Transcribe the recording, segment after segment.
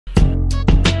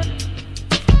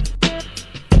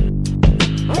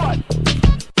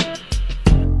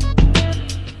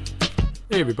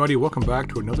Hey everybody, welcome back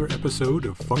to another episode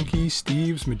of Funky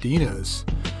Steve's Medinas.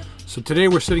 So today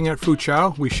we're sitting at Fu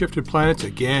Chao. We shifted planets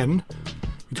again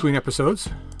between episodes.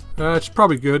 It's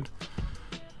probably good.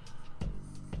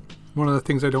 One of the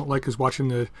things I don't like is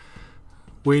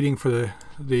waiting for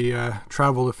the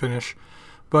travel to finish.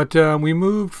 But we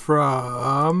moved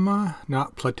from,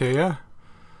 not Platea,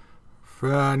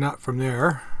 not from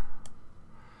there.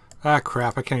 Ah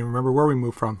crap, I can't even remember where we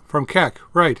moved from. From Keck,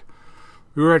 right.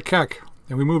 We were at Keck.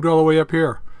 And we moved all the way up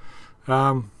here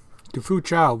to Fu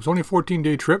Chao. It was only a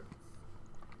 14-day trip,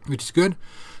 which is good.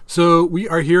 So we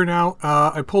are here now.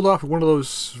 I pulled off one of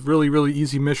those really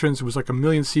easy missions. It was like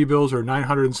 1,000,000 C-bills or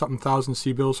 900 and something thousand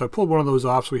C-bills. So I pulled one of those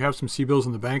off. So we have some C-bills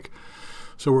in the bank.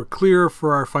 So we're clear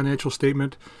for our financial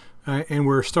statement. And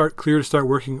we're clear to start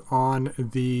working on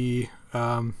the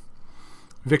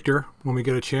Victor when we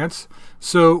get a chance.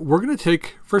 So we're going to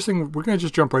take, first thing, we're going to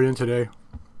just jump right in today.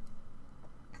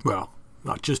 Well,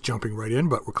 not just jumping right in,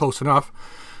 but we're close enough.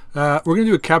 We're going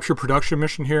to do a capture production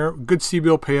mission here. Good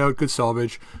C-bill payout, good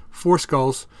salvage, 4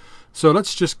 skulls. So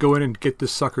let's just go in and get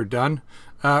this sucker done.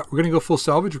 We're going to go full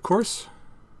salvage, of course.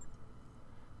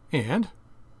 And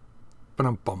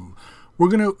we're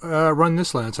going to run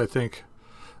this lance, I think.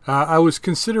 I was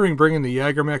considering bringing the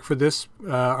Jaeger mech for this,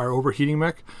 our overheating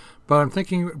mech. But I'm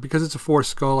thinking, because it's a 4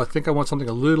 skull, I think I want something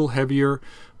a little heavier.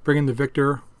 Bringing the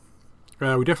Victor.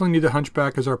 We definitely need the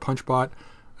Hunchback as our punch bot.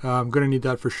 I'm going to need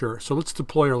that for sure. So let's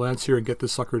deploy our lance here and get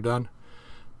this sucker done.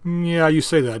 Yeah, you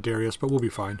say that, Darius, but we'll be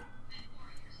fine.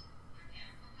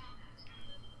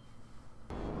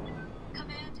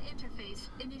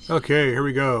 Okay, here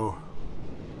we go.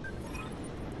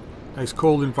 Nice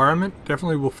cold environment.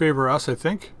 Definitely will favor us, I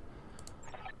think.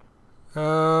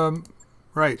 Right.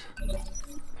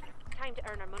 Time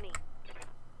to earn our money.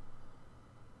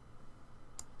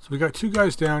 So we got 2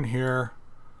 guys down here.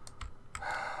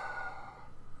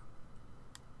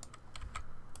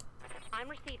 I'm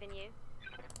receiving you.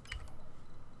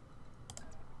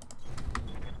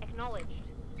 Acknowledged.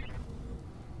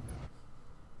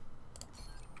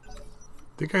 I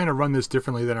think I'm going to run this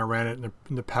differently than I ran it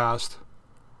in the past.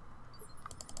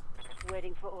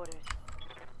 Waiting for orders.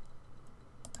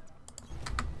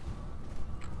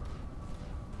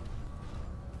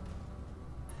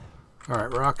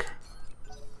 Alright, rock.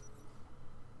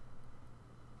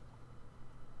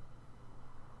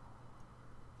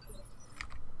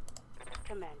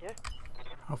 Commander.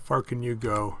 How far can you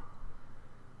go?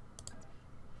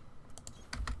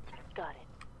 Got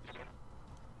it.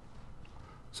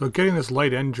 So getting this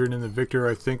light engine in the Victor,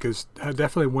 I think, is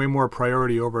definitely way more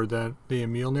priority over than the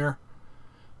Mjolnir.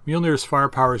 Mjolnir's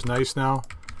firepower is nice now.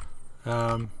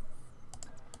 When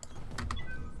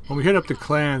we hit up the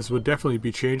clans, we'll definitely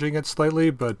be changing it slightly,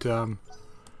 but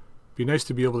be nice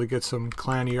to be able to get some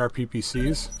clan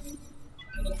ERPPCs.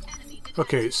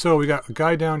 Okay, so we got a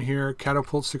guy down here,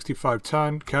 catapult 65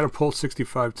 ton, catapult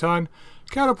 65 ton,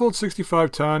 catapult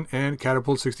 65 ton, and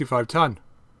catapult 65 ton.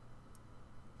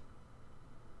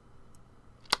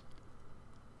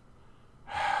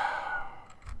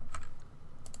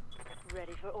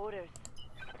 Ready for orders.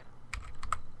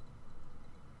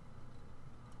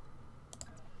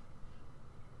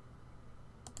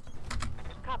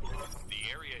 Copy.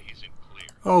 The area isn't clear.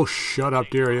 Oh, shut up,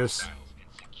 Darius.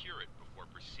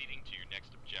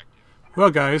 Well,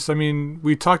 guys, I mean,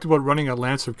 we talked about running a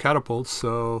lance of catapults,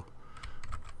 so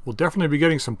we'll definitely be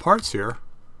getting some parts here.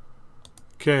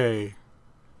 Okay.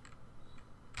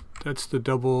 That's the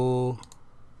double.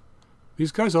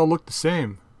 These guys all look the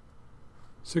same.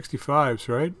 65s,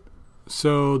 right?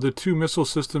 So the 2 missile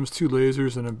systems, 2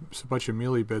 lasers, and a bunch of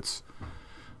melee bits.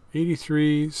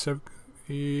 83, same.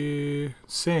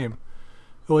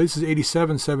 Oh, this is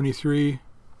 87, 73.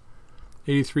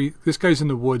 83. This guy's in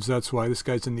the woods, that's why. This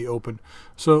guy's in the open.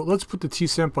 So let's put the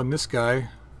T-Semp on this guy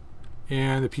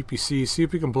and the PPC. See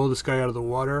if we can blow this guy out of the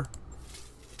water.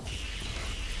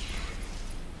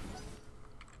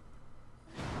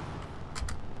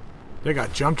 They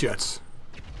got jump jets.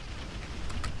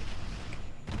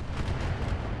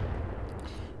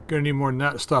 Gonna need more than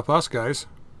that to stop us, guys.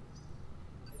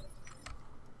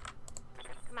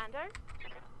 Commander.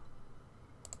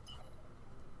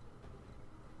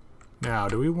 Now,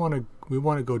 do we want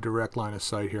to go direct line of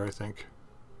sight here, I think.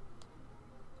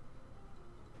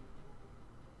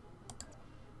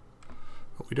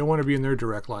 But we don't want to be in their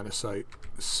direct line of sight.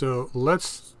 So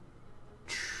let's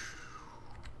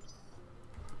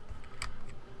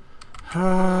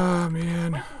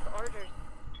man.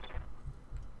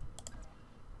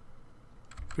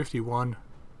 51,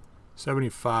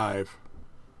 75.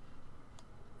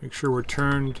 Make sure we're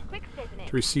turned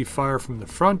to receive fire from the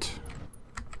front.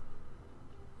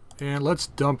 And let's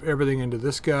dump everything into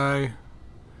this guy.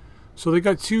 So they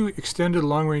got 2 extended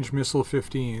long-range missile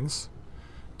 15s,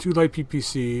 2 light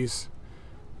PPCs,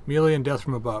 melee and death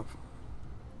from above.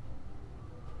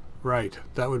 Right,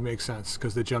 that would make sense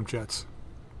because they jump jets.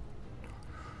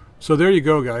 So there you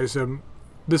go, guys.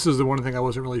 This is the one thing I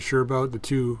wasn't really sure about, the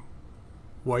 2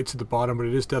 whites at the bottom, but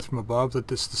it is death from above. That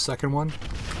this is the second one.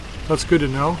 That's good to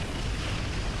know.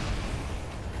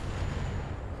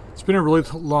 It's been a really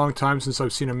long time since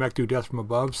I've seen a mech do death from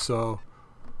above, so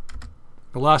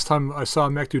the last time I saw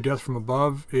a mech do death from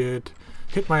above, it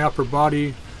hit my upper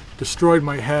body, destroyed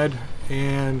my head,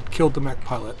 and killed the mech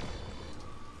pilot.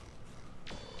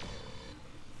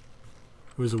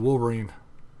 It was a Wolverine.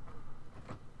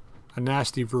 A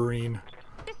nasty Verine.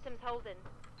 Systems holding.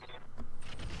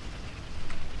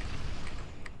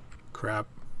 Crap.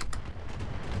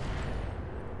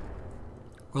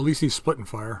 Well, at least he's splitting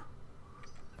fire.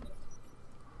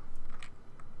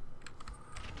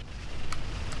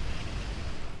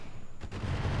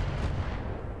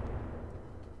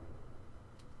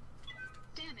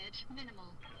 Damage minimal.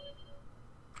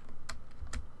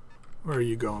 Where are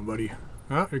you going, buddy?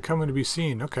 Oh, you're coming to be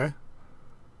seen. Okay.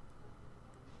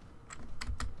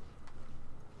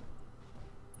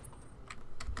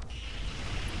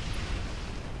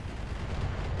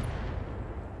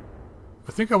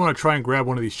 I think I want to try and grab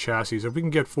one of these chassis. If we can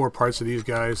get 4 parts of these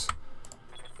guys,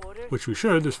 Orders. which we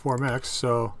should, there's 4 mechs,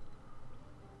 so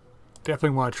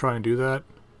definitely want to try and do that.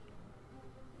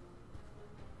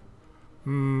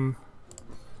 I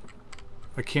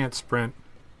can't sprint.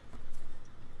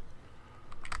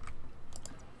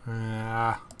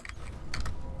 Don't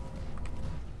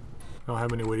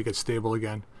have any way to get stable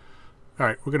again.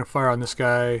 Alright, we're going to fire on this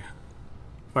guy.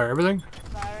 Fire everything.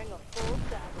 Firing a full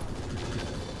saddle.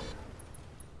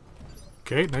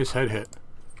 Okay, nice head hit.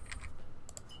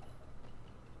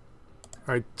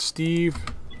 Alright, Steve.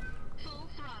 Full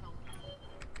throttle.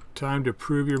 Time to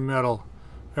prove your mettle.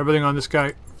 Everything on this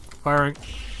guy. Firing.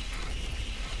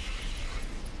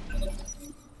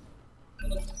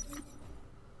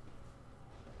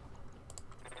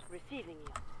 Receiving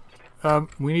you.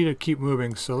 We need to keep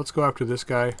moving, so let's go after this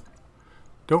guy.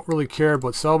 Don't really care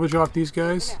about salvage off these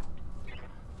guys.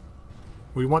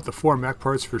 We want the 4 mech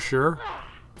parts for sure.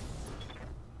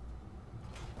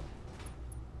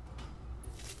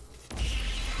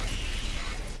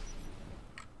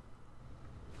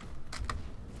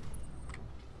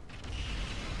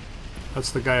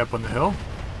 That's the guy up on the hill.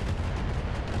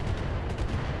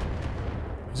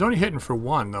 He's only hitting for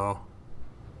 1 though.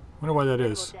 Wonder why that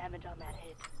is. Damage on that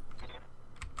hit.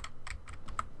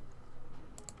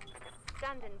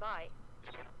 Standing by.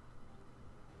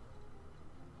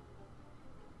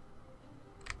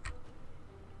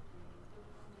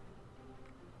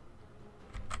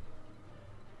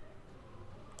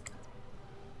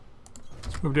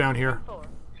 Let's move down here. 4.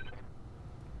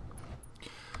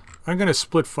 I'm going to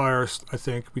split fire, I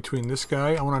think, between this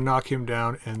guy. I want to knock him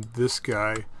down and this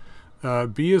guy.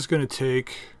 B is going to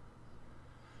take...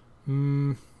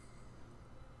 the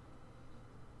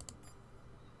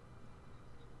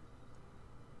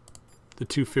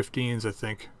 2 15s, I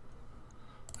think.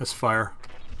 That's fire.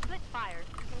 Split fires.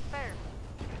 Confirmed.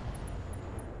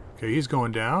 Okay, he's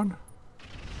going down.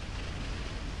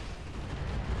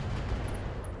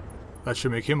 That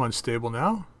should make him unstable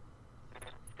now.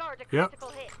 Scarred a Yep.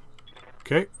 critical hit.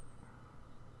 Okay.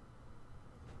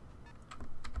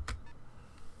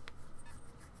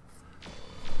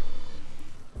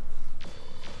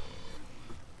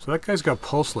 So that guy's got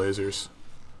pulse lasers.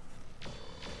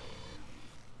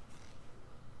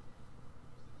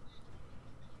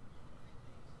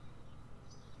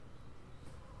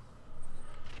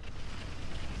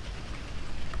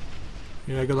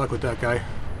 Yeah, good luck with that guy.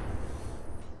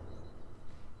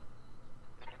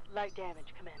 Light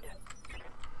damage, Commander.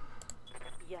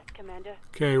 Yes, Commander.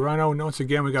 Okay, Rhino, once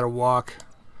again we gotta walk.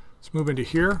 Let's move into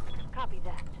here. Copy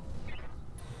that.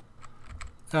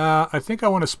 I think I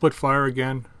want to split fire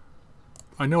again.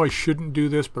 I know I shouldn't do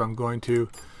this, but I'm going to.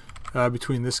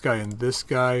 Between this guy and this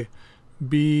guy.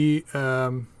 B is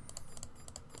going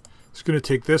to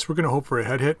take this. We're going to hope for a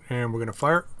head hit, and we're going to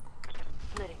fire.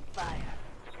 Splitting fire.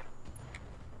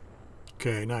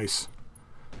 Okay, nice.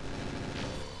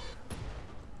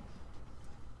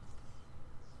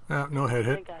 No head I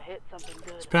hit. think I hit something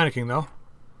good. It's panicking though.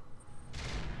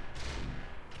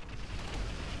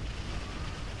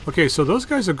 Okay, so those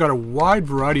guys have got a wide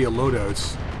variety of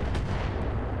loadouts.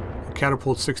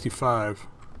 Catapult 65.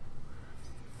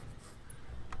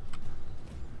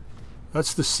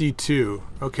 That's the C2.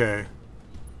 Okay.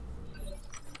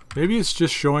 Maybe it's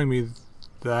just showing me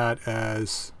that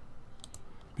as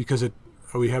because it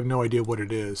we have no idea what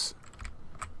it is.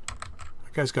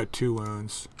 That guy's got 2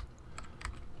 wounds.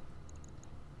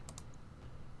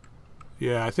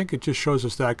 Yeah, I think it just shows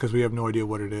us that because we have no idea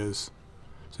what it is.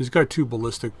 So he's got 2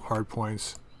 ballistic hard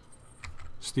points.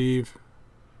 Steve,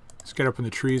 let's get up in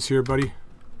the trees here, buddy.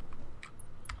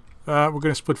 We're going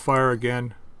to split fire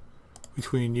again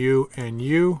between you and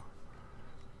you.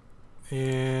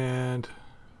 And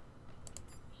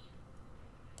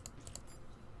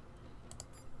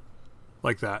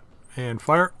like that. And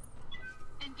fire.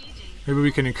 Engaging. Maybe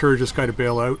we can encourage this guy to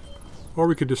bail out. Or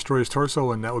we could destroy his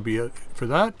torso and that would be it for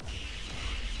that.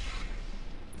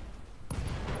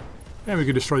 And we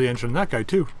could destroy the engine on that guy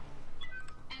too.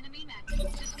 Enemy mech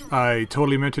destroyed. I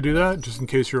totally meant to do that, just in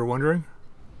case you were wondering.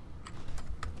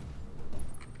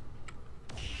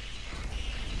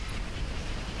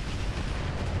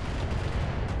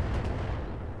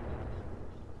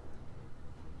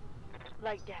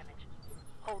 Light damage.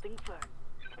 Holding firm.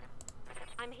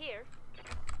 I'm here.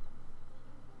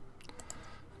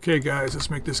 Okay guys,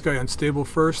 let's make this guy unstable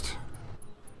first.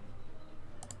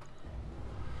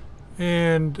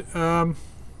 And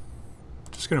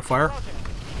just gonna fire.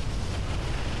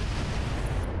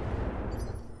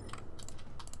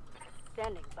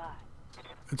 Standing by.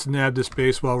 Let's nab this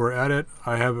base while we're at it.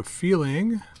 I have a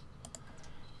feeling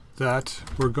that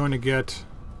we're going to get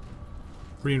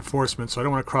reinforcements, so I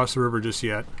don't want to cross the river just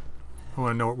yet. I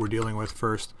want to know what we're dealing with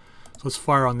first. So let's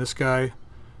fire on this guy.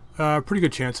 Pretty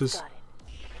good chances. Got it.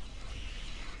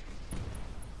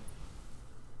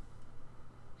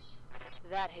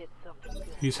 That hit something good.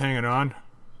 He's hanging on.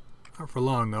 Not for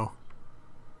long though.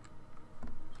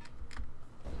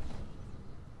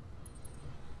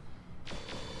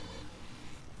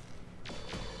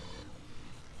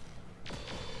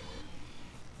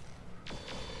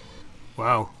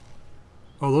 Wow.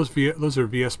 Oh, those are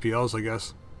VSPLs, I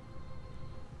guess.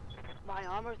 My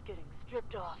armor's getting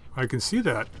stripped off. I can see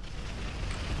that.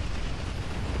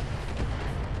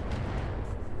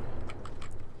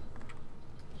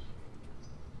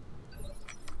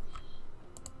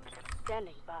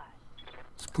 Standing by.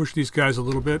 Let's push these guys a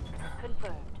little bit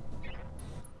Confirmed.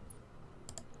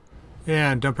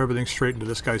 and dump everything straight into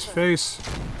this guy's face.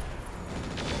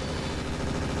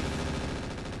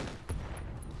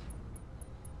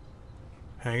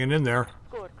 Hanging in there.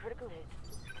 Scored critical hit.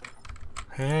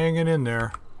 Hanging in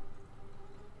there.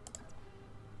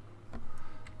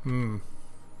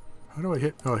 How do I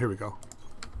hit? Oh, here we go.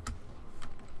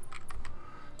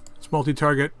 It's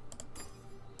multi-target.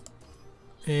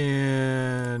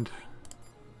 And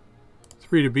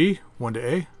 3 to B, 1 to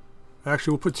A.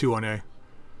 Actually, we'll put 2 on A.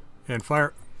 And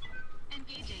fire.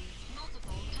 Engaging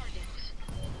multiple targets.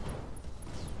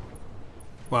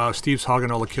 Wow, Steve's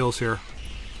hogging all the kills here.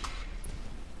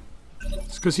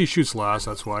 It's because he shoots last,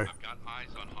 that's why. I've got eyes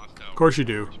on hostile. Of course you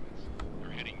do.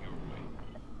 They're heading your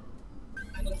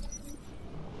way.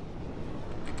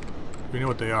 We know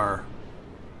what they are.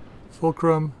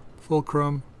 Fulcrum,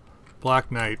 Fulcrum,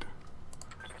 Black Knight.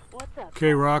 What's up?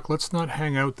 Okay, Rock, let's not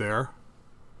hang out there.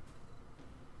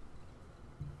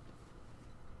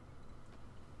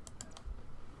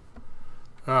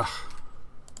 Ugh.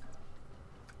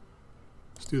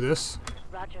 Let's do this.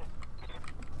 Roger.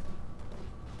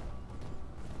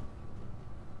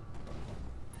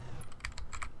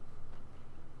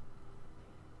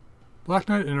 Black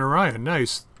Knight and Orion,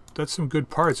 nice. That's some good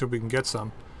parts if we can get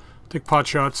some. Take pot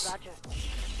shots. Roger.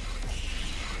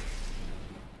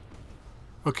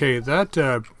 Okay, that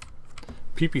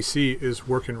PPC is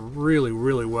working really,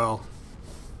 really well.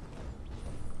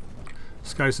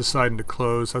 This guy's deciding to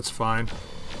close, that's fine.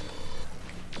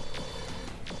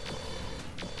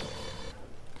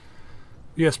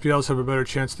 The SPLs have a better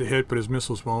chance to hit, but his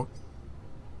missiles won't.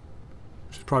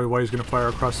 Which is probably why he's going to fire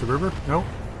across the river. No.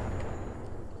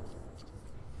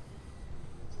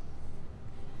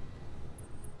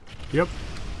 Yep.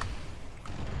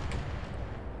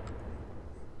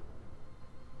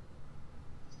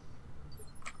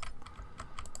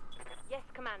 Yes,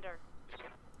 Commander.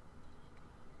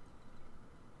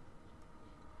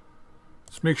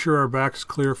 Let's make sure our back's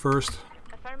clear first.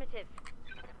 Affirmative.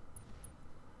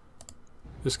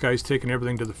 This guy's taking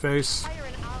everything to the face. Fire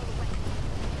an hour away.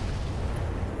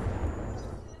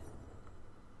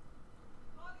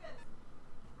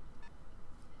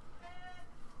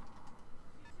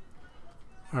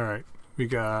 Alright, we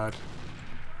got...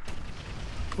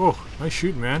 Oh, nice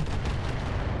shooting, man.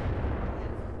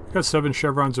 Got 7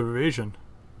 chevrons of evasion.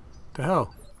 The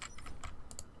hell?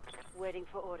 Waiting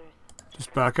for orders.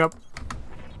 Just back up.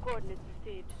 Coordinates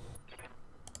received.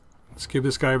 Let's give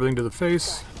this guy everything to the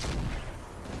face.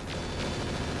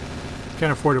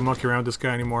 Can't afford to monkey around with this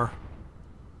guy anymore.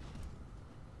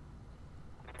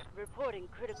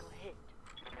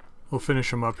 We'll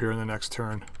finish him up here in the next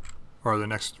turn. Or the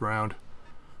next round.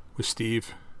 With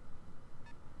Steve.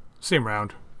 Same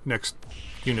round. Next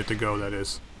unit to go, that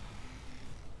is.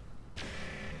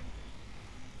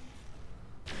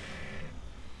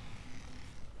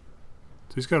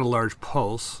 So he's got a large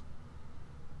pulse.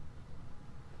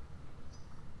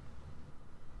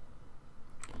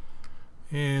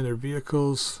 And their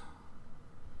vehicles.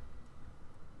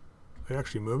 Are they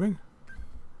actually moving?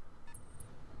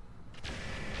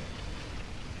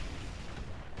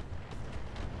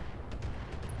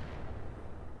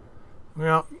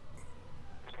 Well,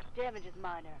 Damage is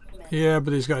minor, Commander. yeah,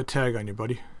 but he's got a tag on you,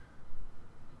 buddy.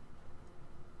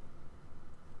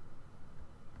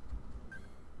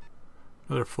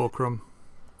 Another fulcrum.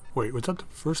 Wait, was that the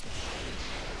first?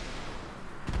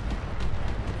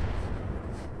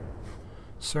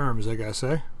 Serms, I guess,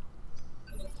 eh?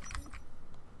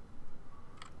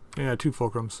 Yeah, 2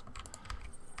 fulcrums.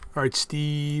 Alright,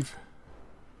 Steve.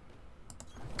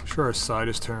 Sure, our side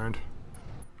is turned.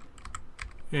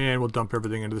 And we'll dump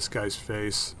everything into this guy's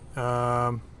face.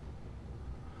 Just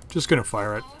gonna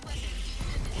fire it. All weapons.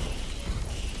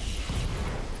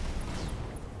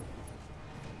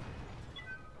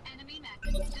 Enemy mech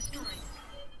destroyed.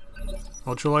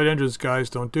 Ultralight engines, guys,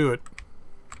 don't do it.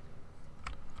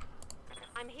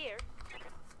 I'm here.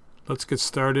 Let's get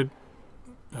started.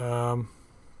 Move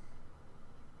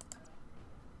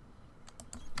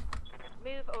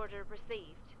order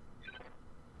received.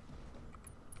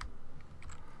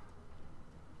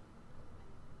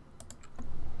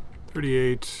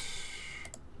 $38,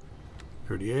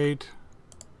 $38,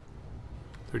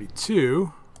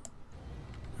 $32,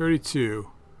 $32.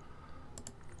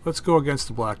 Let's go against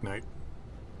the Black Knight.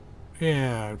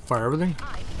 And fire everything.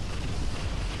 Aye.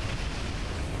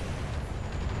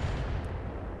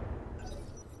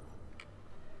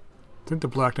 I think the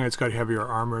Black Knight's got heavier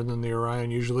armor than the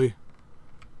Orion usually.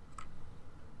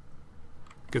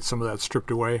 Get some of that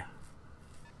stripped away.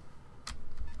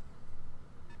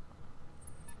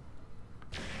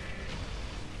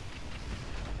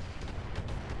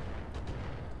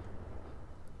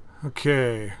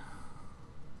 Okay.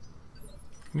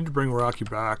 Need to bring Rocky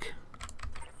back.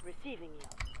 Receiving you.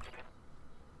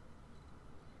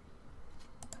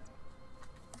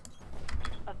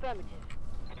 Affirmative.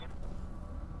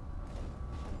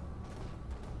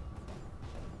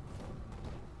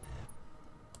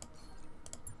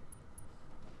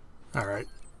 Alright.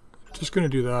 Just gonna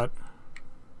do that.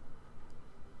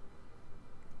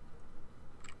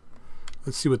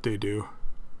 Let's see what they do.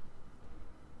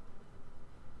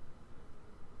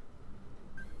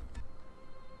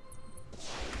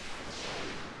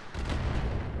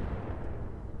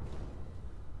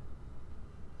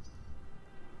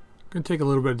 Gonna take a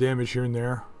little bit of damage here and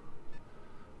there.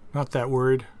 Not that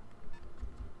worried.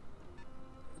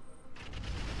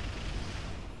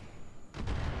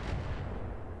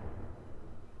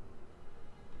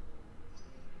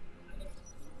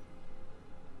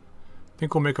 I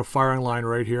think we'll make a firing line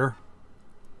right here.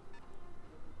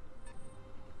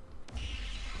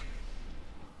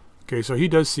 Okay, so he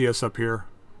does see us up here.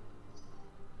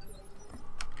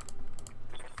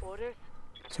 Orders.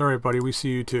 Sorry, buddy, we see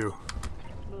you too.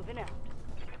 Moving out.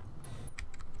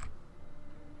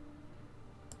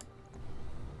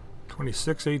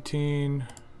 26-18,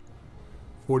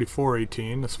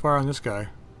 44-18. Let's fire on this guy.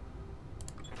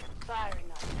 Firing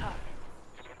on target.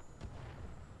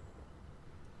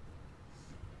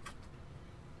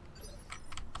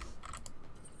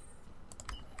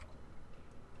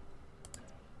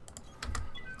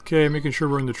 Okay, making sure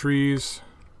we're in the trees.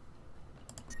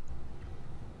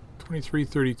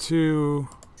 23-32.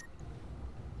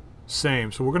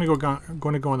 Same. So we're going to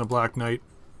go on the Black Knight.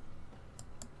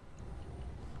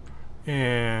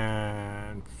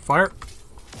 And fire.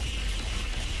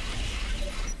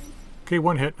 Okay,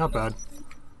 1 hit. Not bad.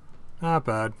 Not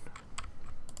bad.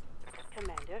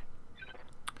 Commander.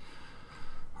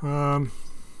 I'm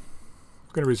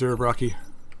going to reserve Rocky.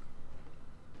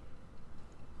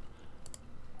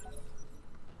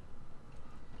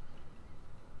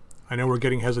 I know we're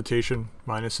getting hesitation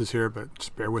minuses here, but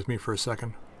just bear with me for a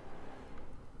second.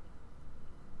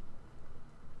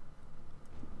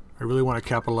 I really want to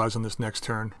capitalize on this next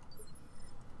turn.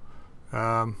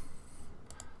 Let's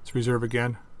reserve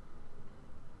again.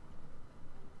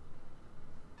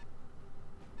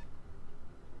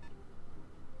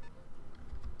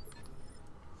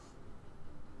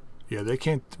 Yeah, they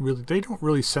don't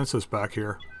really sense us back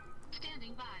here.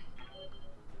 Standing by.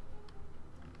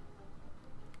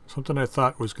 Something I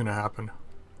thought was going to happen.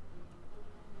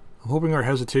 I'm hoping our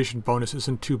hesitation bonus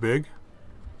isn't too big.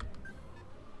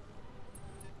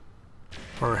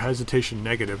 Or hesitation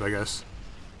negative, I guess.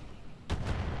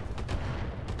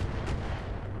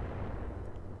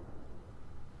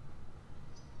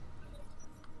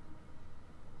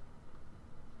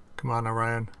 Come on,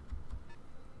 Orion.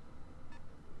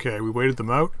 Okay, we waited them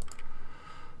out.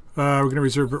 We're going to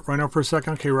reserve it right now for a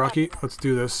second. Okay, Rocky, let's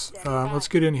do this. Let's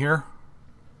get in here.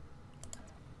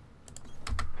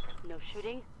 No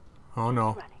shooting. Oh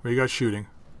no, we got shooting.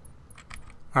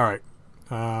 Alright.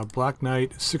 Black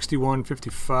Knight,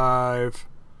 61.55,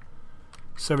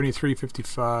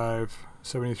 73.55,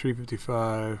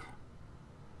 73.55,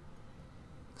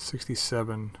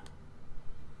 67.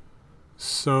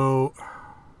 So,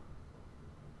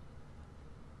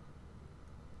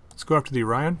 let's go after the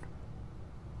Orion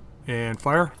and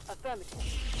fire. Affirmative.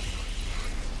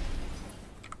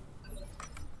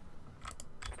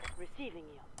 Receiving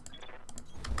you.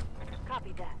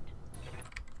 Copy that.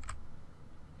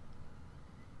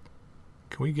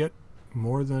 Can we get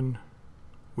more than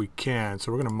we can?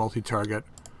 So we're going to multi-target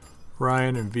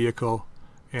Ryan and vehicle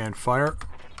and fire.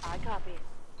 I copy.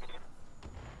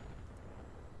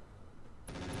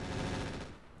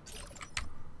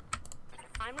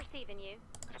 I'm receiving you.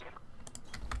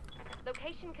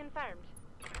 Location confirmed.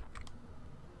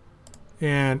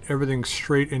 And everything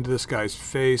straight into this guy's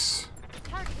face.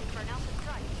 Targeting for an alpha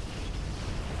strike.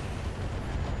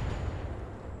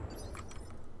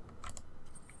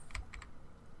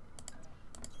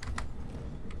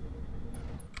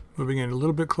 Moving in a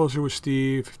little bit closer with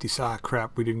Steve. 50. Ah,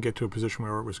 crap. We didn't get to a position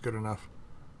where it was good enough.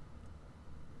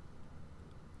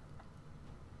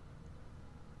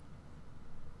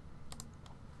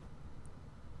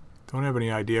 Don't have any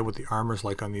idea what the armor's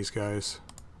like on these guys.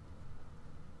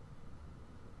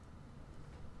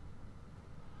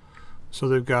 So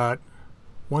they've got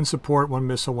 1 support, 1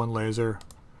 missile, 1 laser.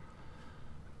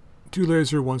 2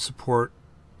 laser, 1 support,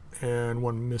 and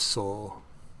 1 missile.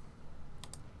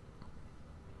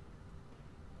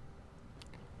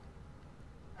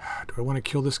 Do I want to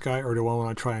kill this guy, or do I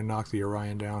want to try and knock the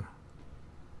Orion down?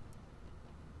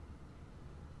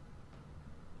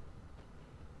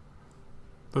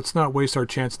 Let's not waste our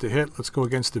chance to hit. Let's go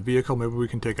against the vehicle. Maybe we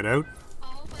can take it out.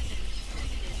 All weapons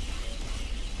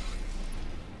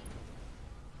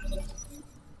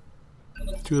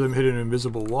negative. 2 of them hit an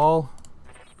invisible wall.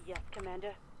 Yes,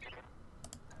 Commander.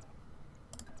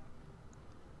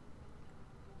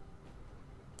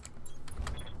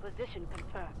 Position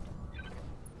confirmed.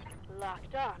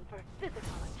 Locked on for physical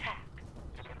attack.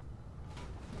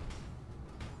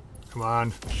 Come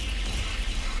on.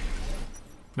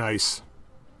 Nice.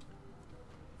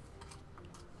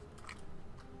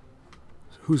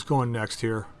 Who's going next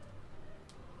here?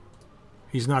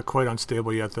 He's not quite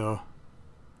unstable yet, though.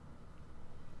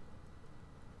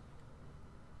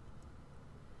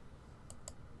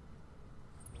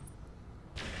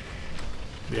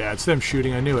 Yeah, it's them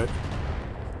shooting. I knew it.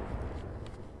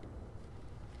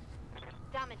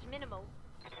 Damage minimal.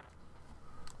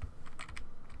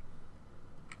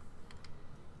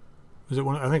 Was it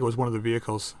one? I think it was one of the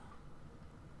vehicles.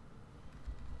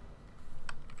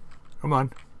 Come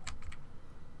on.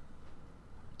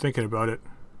 Thinking about it.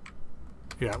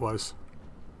 Yeah, it was.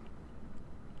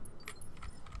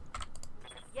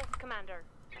 Yes, Commander.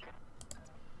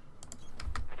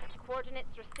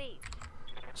 Coordinates received.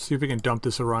 See if we can dump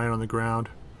this Orion on the ground.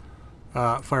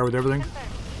 Fire with everything. Confirmed.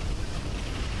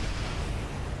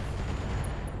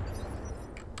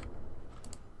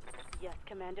 Yes,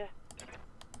 Commander.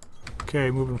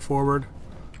 Okay, moving forward.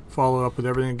 Follow up with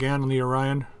everything again on the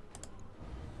Orion.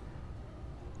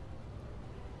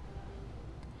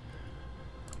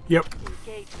 Yep.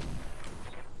 Engage.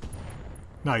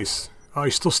 Nice. Oh,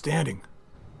 he's still standing.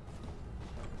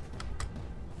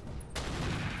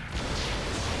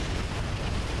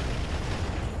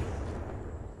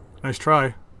 Nice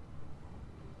try.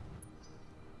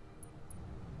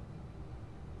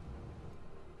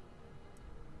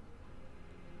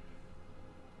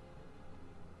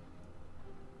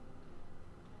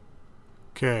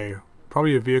 Okay,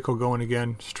 probably a vehicle going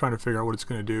again. Just trying to figure out what it's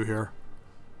going to do here.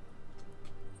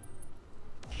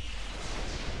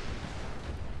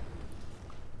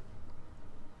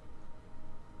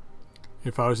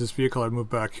 If I was this vehicle, I'd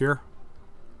move back here.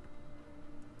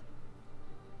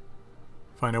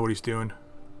 Find out what he's doing.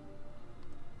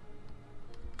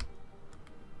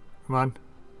 Come on.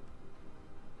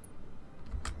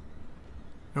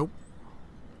 Nope.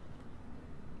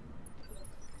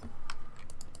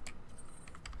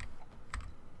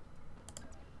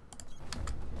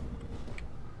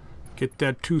 Get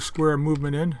that 2 square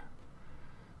movement in.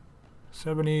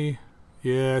 70.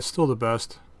 Yeah, it's still the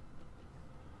best.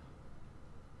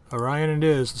 Orion it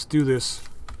is. Let's do this.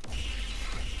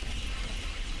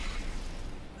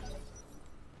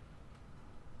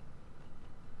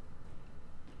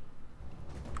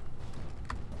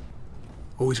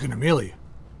 Oh, he's gonna melee.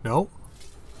 No.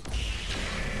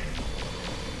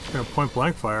 He's gonna point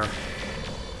blank fire.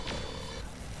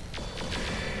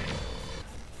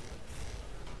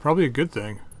 Probably a good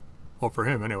thing. Well, for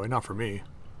him anyway, not for me.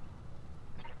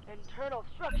 Internal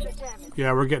structure damage.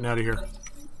 Yeah, we're getting out of here.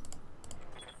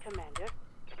 Commander.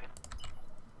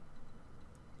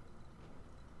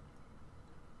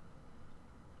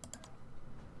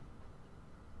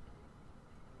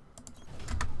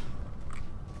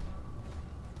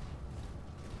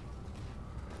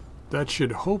 That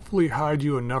should hopefully hide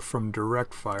you enough from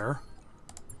direct fire.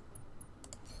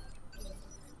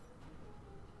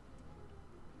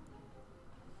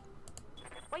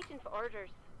 Waiting for orders.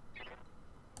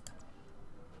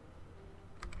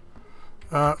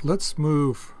 Let's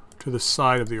move to the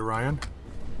side of the Orion.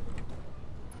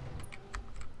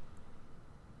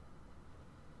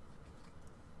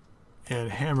 And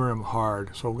hammer him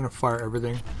hard. So we're going to fire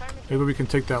everything. Maybe we can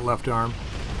take that left arm.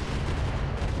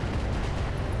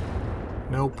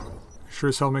 Nope. Sure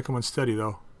as hell make him unsteady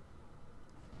though.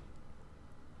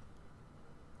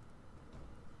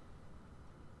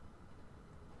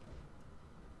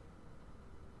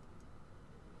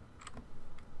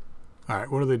 Alright,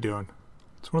 what are they doing?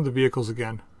 It's one of the vehicles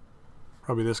again.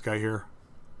 Probably this guy here.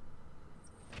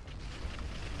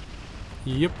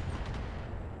 Yep.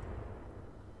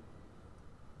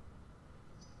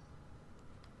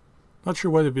 Not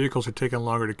sure why the vehicles are taking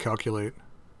longer to calculate.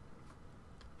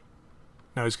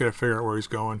 Now he's got to figure out where he's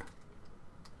going.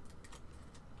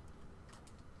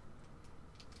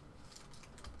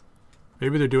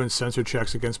 Maybe they're doing sensor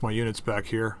checks against my units back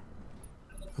here.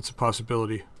 That's a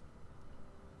possibility.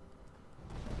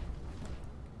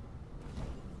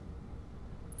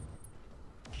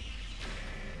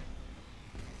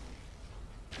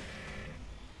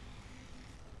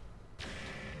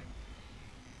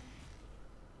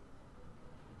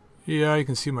 Yeah, you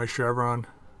can see my chevron,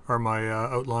 or my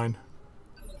outline.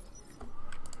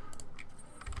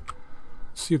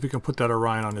 See if we can put that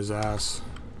Orion on his ass.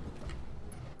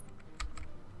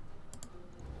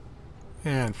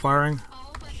 And firing.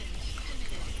 All weapons committed.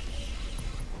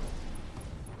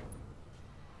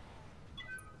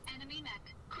 Enemy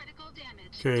mech. Critical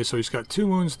damage. Okay, so he's got 2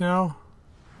 wounds now.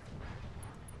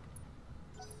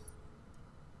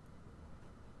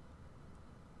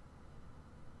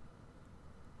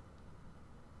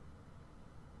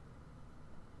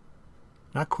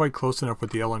 Not quite close enough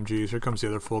with the LMGs. Here comes the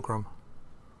other fulcrum.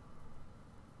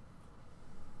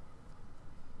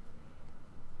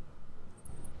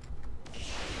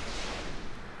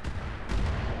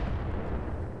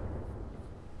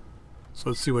 So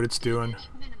let's see what it's doing.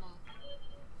 Minimal.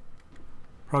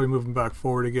 Probably moving back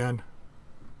forward again.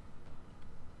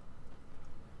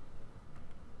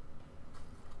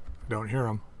 Don't hear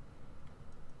him.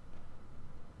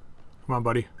 Come on,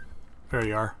 buddy. There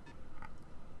you are.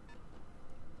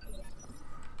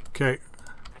 Okay.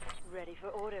 Ready for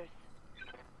orders.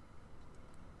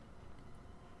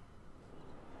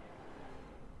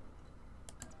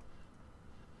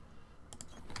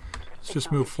 Let's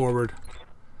just move forward.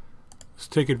 Let's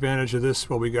take advantage of this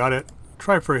while we got it.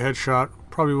 Try for a headshot.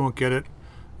 Probably won't get it.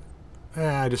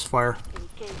 Just fire.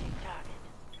 Engaging target.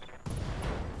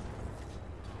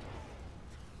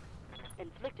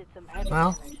 Inflicted some heavy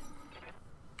Well. damage.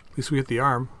 At least we hit the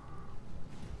arm.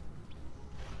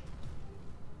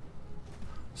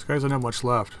 This guy doesn't have much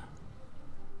left.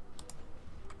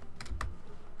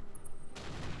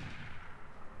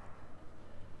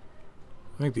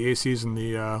 I think the AC's in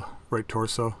the right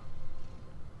torso.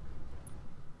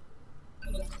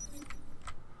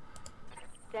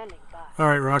 Standing by.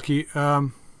 Alright, Rocky.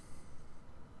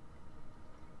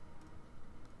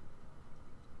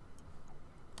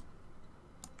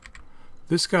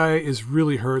 This guy is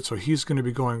really hurt, so he's going to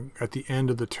be going at the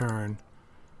end of the turn.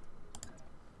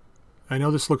 I know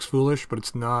this looks foolish, but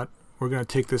it's not. We're going to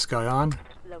take this guy on.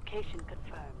 Location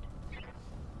confirmed.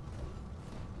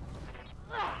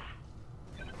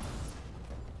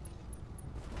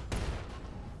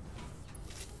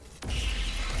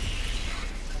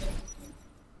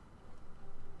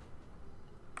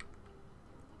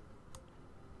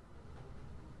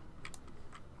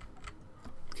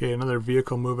 Okay, another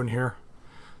vehicle moving here.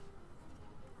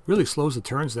 Really slows the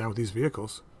turns down with these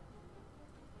vehicles.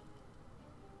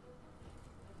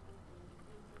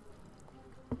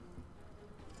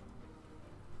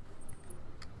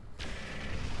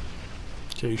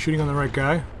 Okay, you shooting on the right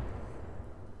guy?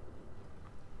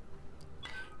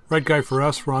 Right guy for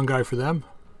us, wrong guy for them.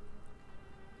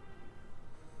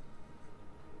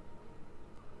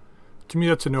 To me,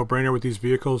 that's a no-brainer with these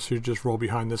vehicles. You just roll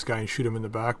behind this guy and shoot him in the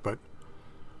back, but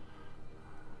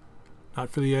not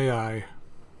for the AI.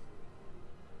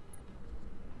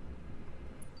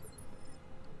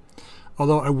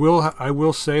 Although I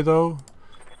will say though,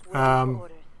 Waiting for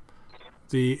orders.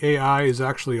 the AI is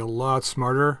actually a lot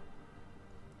smarter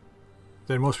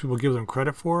than most people give them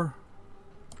credit for.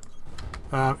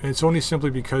 And it's only simply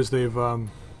because they've,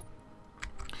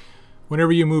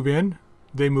 whenever you move in,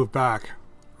 they move back,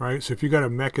 right? So if you got a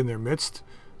mech in their midst,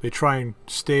 they try and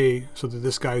stay so that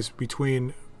this guy's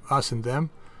between us and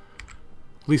them.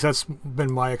 At least that's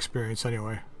been my experience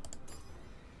anyway.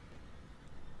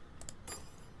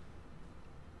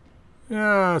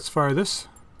 Yeah, let's fire this.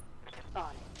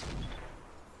 On it.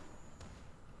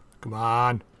 Come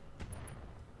on.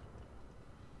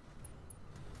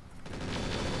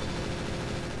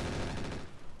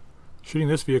 Shooting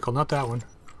this vehicle, not that one.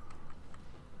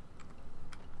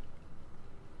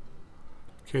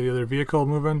 Okay, the other vehicle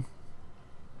moving.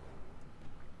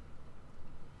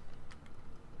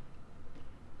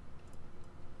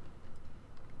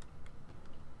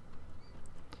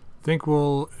 Think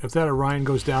we'll, if that Orion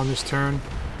goes down this turn,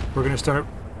 we're gonna start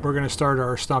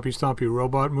our stompy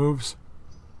robot moves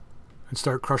and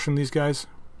start crushing these guys.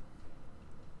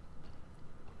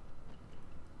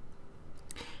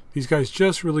 These guys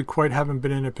just really quite haven't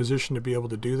been in a position to be able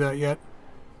to do that yet.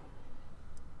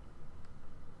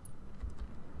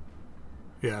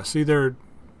 Yeah, see, they're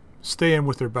staying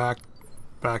with their back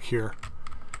here.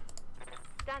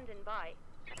 Standing by.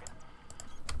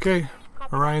 Okay,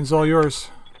 Orion's all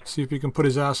yours. See if he can put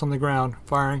his ass on the ground.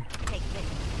 Firing. Take this.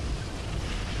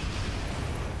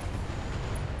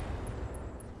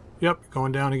 Yep,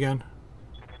 going down again.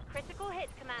 Critical hit,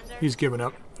 Commander. He's giving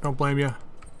up. Don't blame you.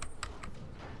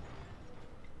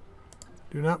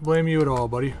 Do not blame you at all,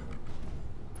 buddy.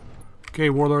 Okay,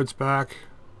 Warlord's back.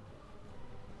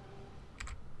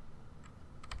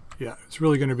 Yeah, it's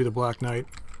really going to be the Black Knight.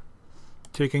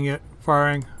 Taking it,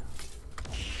 firing.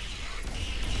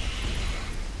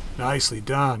 Nicely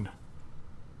done.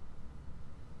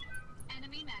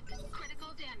 Enemy mech. Critical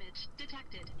damage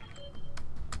detected.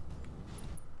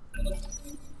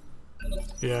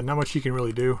 Yeah, not much you can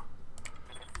really do.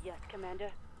 Yes, Commander.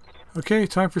 Okay,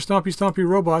 time for stompy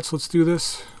robots. Let's do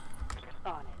this.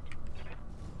 On it.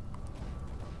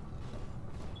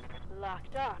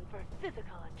 Locked on for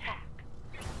physical attack.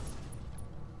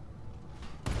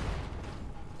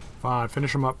 Fine,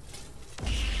 finish them up.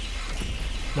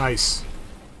 Nice.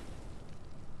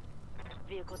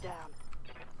 Vehicle down.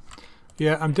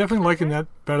 Yeah, I'm definitely liking that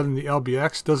better than the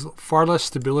LBX. Does far less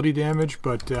stability damage,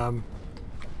 but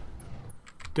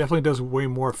definitely does way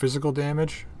more physical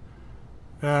damage.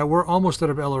 We're almost out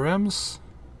of LRMs.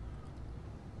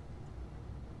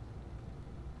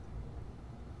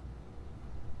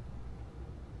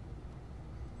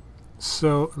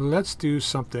 So let's do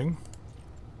something.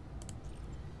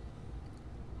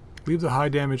 Leave the high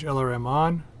damage LRM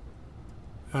on.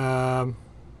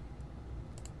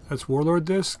 Let's Warlord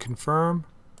this. Confirm.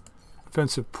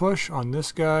 Offensive push on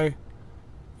this guy.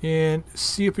 And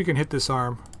see if we can hit this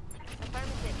arm.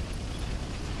 Affirmative.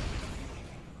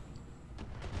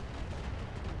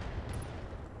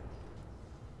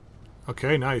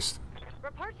 Okay, nice.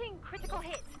 Reporting critical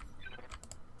hit.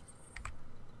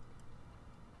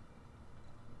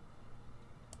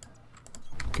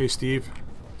 Okay, Steve.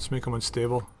 Let's make him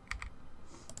unstable.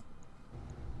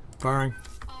 Firing.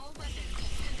 All weapons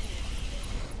committed.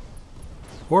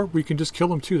 Or we can just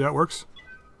kill him too. That works.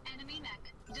 Enemy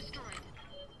mech destroyed.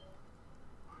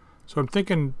 So I'm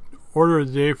thinking order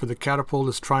of the day for the catapult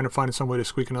is trying to find some way to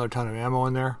squeak another ton of ammo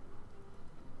in there.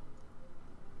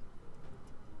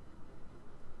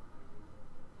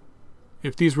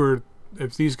 If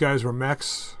these guys were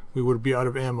mechs, we would be out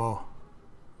of ammo.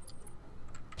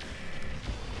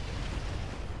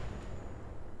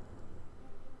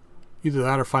 Either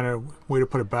that or find a way to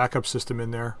put a backup system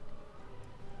in there.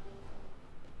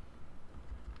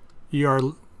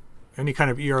 Any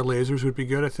kind of ER lasers would be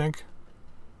good, I think.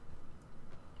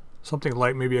 Something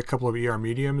light, maybe a couple of ER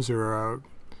mediums, or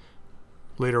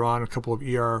later on a couple of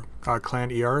ER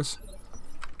clan ERs.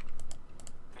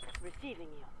 Receiving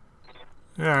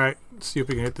you. Alright, let's see if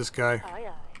we can hit this guy. Aye,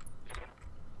 aye.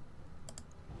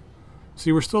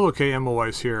 See, we're still okay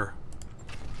ammo-wise here.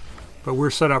 But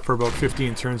we're set up for about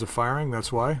 15 turns of firing,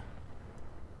 that's why.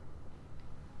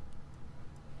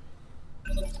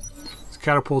 This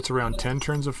catapult's around 10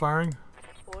 turns of firing.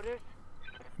 Orders.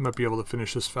 You might be able to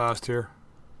finish this fast here.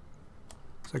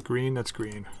 Is that green? That's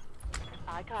green.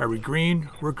 I Are we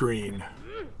green? We're green.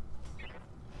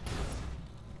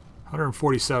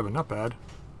 147, not bad.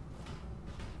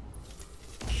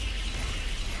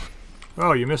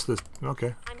 Oh, you missed this.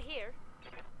 Okay. I'm here.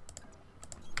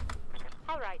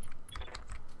 All right.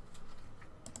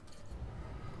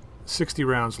 60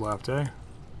 rounds left, eh?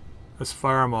 Let's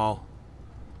fire them all.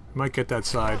 Might get that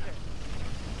side.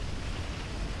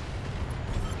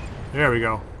 There we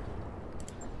go.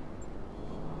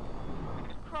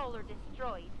 Crawler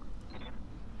destroyed.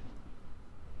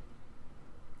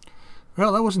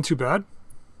 Well, that wasn't too bad.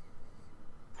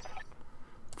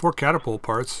 4 catapult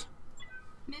parts.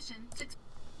 Mission 6.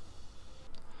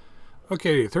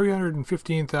 Okay,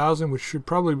 315,000, which should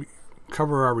probably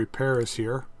cover our repairs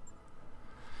here.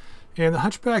 And the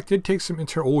Hunchback did take some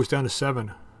oh, it's down to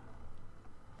 7.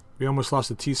 We almost lost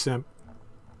a T-Simp.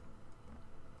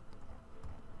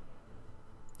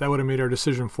 That would have made our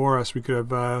decision for us. We could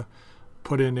have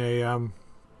put in a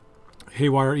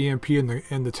Haywire EMP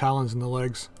in the talons and the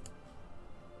legs.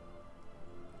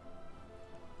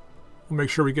 We'll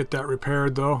make sure we get that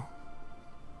repaired, though.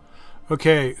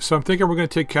 Okay, so I'm thinking we're going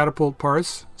to take catapult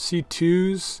parts.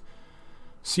 C2s,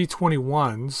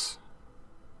 C21s.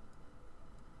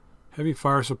 Heavy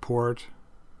fire support.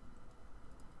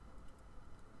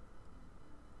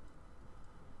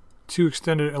 2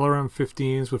 extended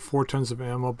LRM-15s with 4 tons of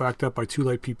ammo backed up by 2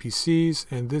 light PPCs.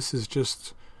 And this is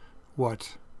just,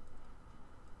 what?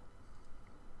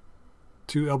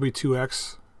 2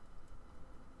 LB2X.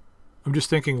 I'm just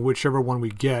thinking whichever one we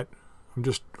get. I'm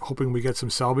just hoping we get some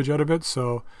salvage out of it.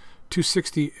 So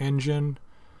 260 engine.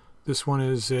 This one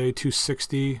is a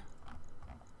 260.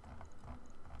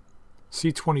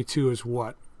 C22 is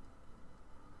what?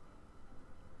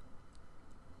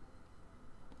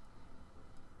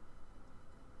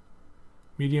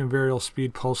 Medium variable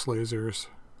speed pulse lasers.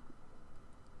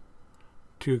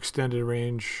 2 extended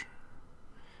range.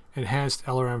 Enhanced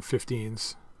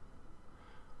LRM-15s.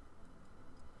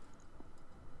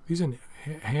 These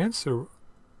enhanced or...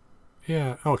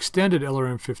 Yeah. Oh, extended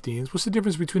LRM-15s. What's the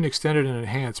difference between extended and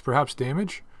enhanced? Perhaps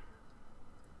damage?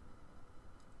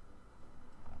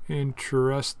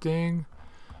 Interesting.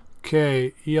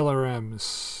 Okay,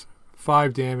 ELRMs.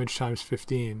 5 damage times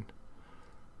 15.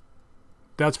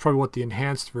 That's probably what the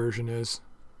enhanced version is.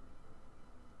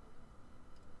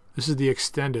 This is the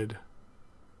extended.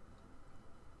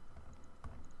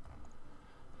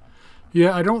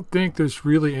 Yeah, I don't think there's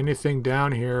really anything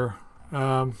down here.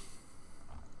 I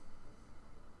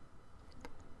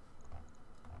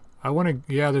want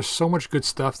to... Yeah, there's so much good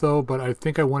stuff, though, but I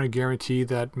think I want to guarantee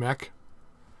that mech.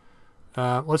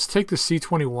 Let's take the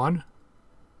C21.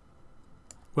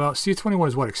 Well, C21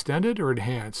 is what? Extended or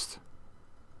enhanced?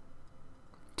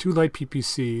 2 light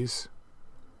PPCs.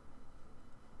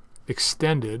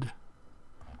 Extended.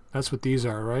 That's what these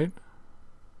are, right?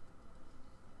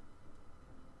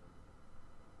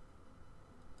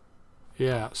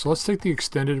 Yeah, so let's take the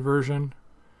extended version.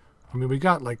 I mean, we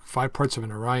got like 5 parts of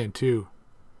an Orion, too.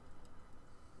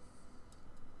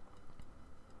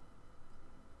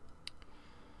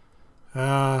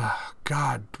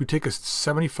 God, do we take a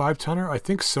 75 tonner? I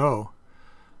think so.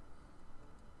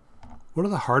 What are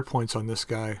the hard points on this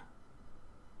guy?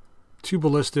 2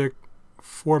 ballistic,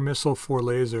 4 missile, 4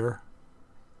 laser.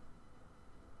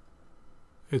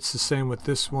 It's the same with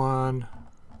this one.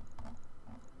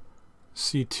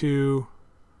 C2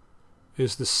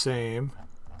 is the same.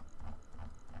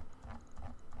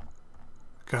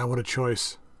 God, what a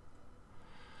choice.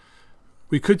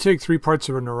 We could take 3 parts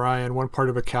of an Orion, 1 part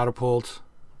of a catapult.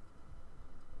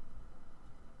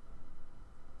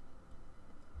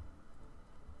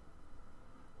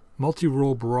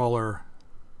 Multi-role brawler.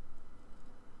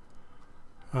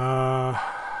 Yeah.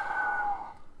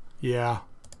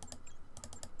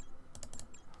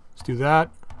 Let's do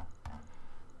that.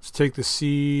 Let's take the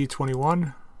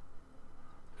C21.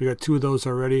 We got 2 of those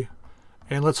already.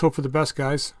 And let's hope for the best,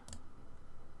 guys.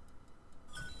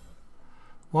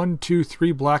 1, 2,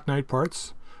 3 Black Knight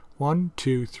parts. 1,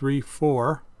 2, 3,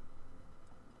 4,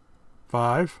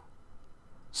 5,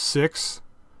 6,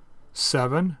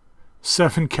 7,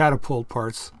 7 catapult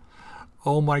parts.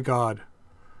 Oh my god.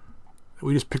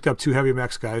 We just picked up 2 heavy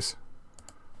mechs, guys.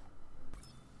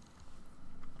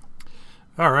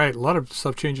 Alright, a lot of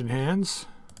stuff changing hands.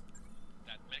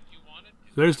 That mech you wanted?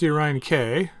 There's the Orion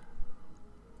K.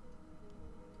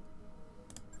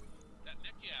 That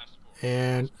mech you asked for.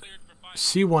 And It's cleared for fire.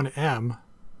 C1M.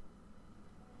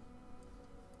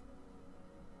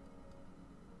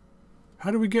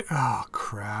 How do we get... Oh,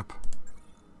 crap.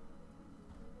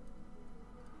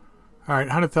 Alright,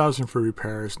 100,000 for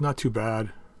repairs. Not too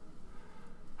bad.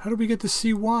 How do we get the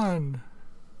C1?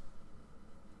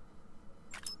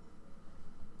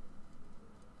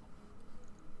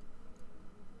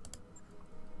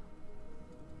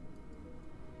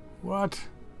 What?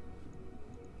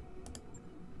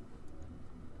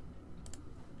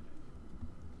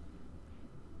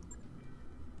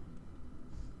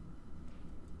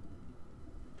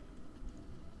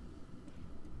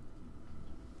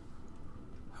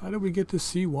 How did we get to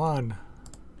C1?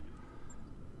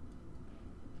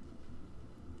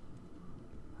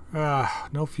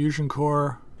 No fusion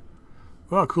core.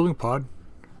 Oh, cooling pod.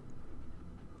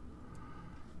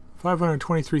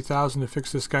 523,000 to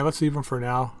fix this guy. Let's leave him for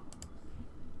now.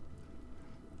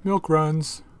 Milk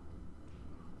runs.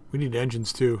 We need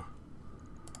engines too.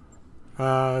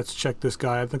 Let's check this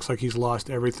guy. It looks like he's lost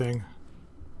everything.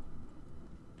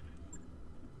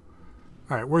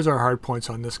 Alright, where's our hard points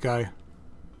on this guy?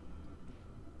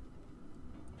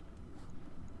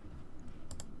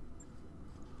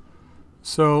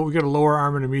 So we got a lower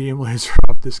arm and a medium laser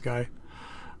off this guy.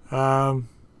 2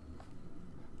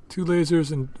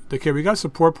 lasers and okay, we got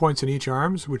support points in each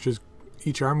arm, which is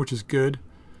good.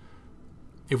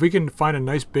 If we can find a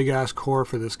nice big ass core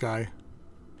for this guy.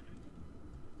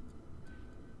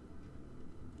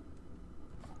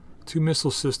 2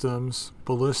 missile systems,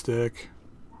 ballistic.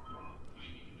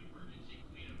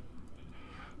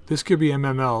 This could be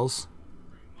MMLs.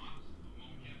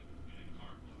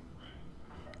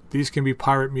 These can be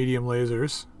pirate medium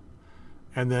lasers.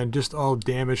 And then just all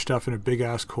damage stuff in a big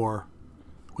ass core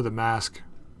with a mask.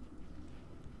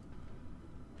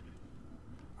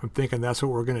 I'm thinking that's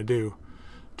what we're going to do.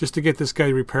 Just to get this guy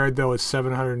repaired though is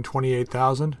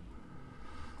 728,000.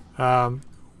 We're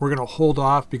going to hold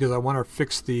off because I want to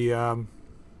fix the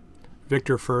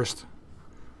Victor first.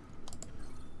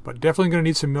 But definitely going to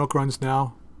need some milk runs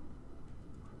now.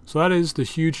 So that is the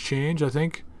huge change, I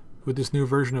think, with this new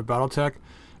version of Battletech,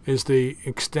 is the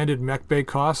extended mech bay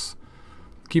costs.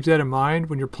 Keep that in mind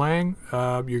when you're playing.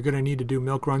 You're going to need to do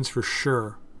milk runs for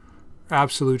sure.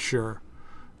 Absolute sure.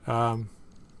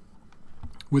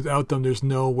 Without them, there's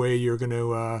no way you're going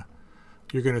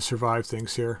to survive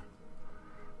things here.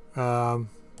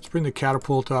 Let's bring the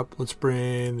catapult up. Let's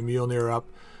bring the Mjolnir up,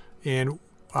 and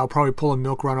I'll probably pull a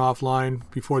milk run offline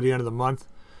before the end of the month.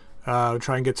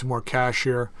 Try and get some more cash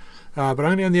here. But I'm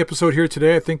going to end the episode here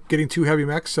today. I think getting 2 heavy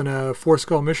mechs and a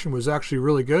 4-skull mission was actually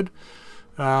really good.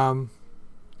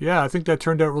 Yeah, I think that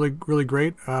turned out really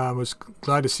great. I was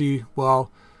glad to see,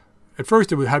 well, at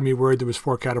first it had me worried there was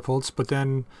 4 catapults, but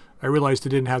then I realized it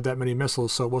didn't have that many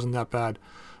missiles, so it wasn't that bad.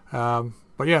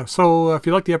 But yeah, so if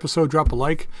you liked the episode, drop a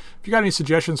like. If you got any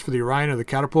suggestions for the Orion or the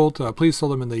catapult, please throw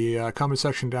them in the comment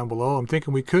section down below. I'm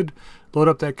thinking we could load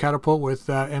up that catapult with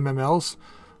MMLs.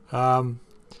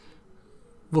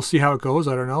 We'll see how it goes,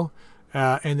 I don't know.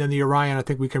 And then the Orion, I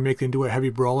think we can make it into a heavy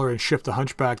brawler and shift the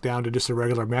Hunchback down to just a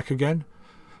regular mech again.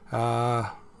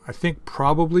 I think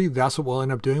probably that's what we'll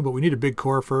end up doing, but we need a big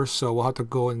core first, so we'll have to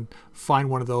go and find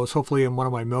one of those. Hopefully in one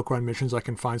of my milk run missions I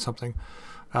can find something.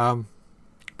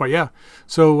 But yeah,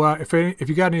 so if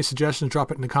you got any suggestions,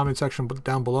 drop it in the comment section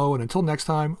down below, and until next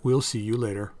time, we'll see you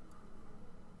later.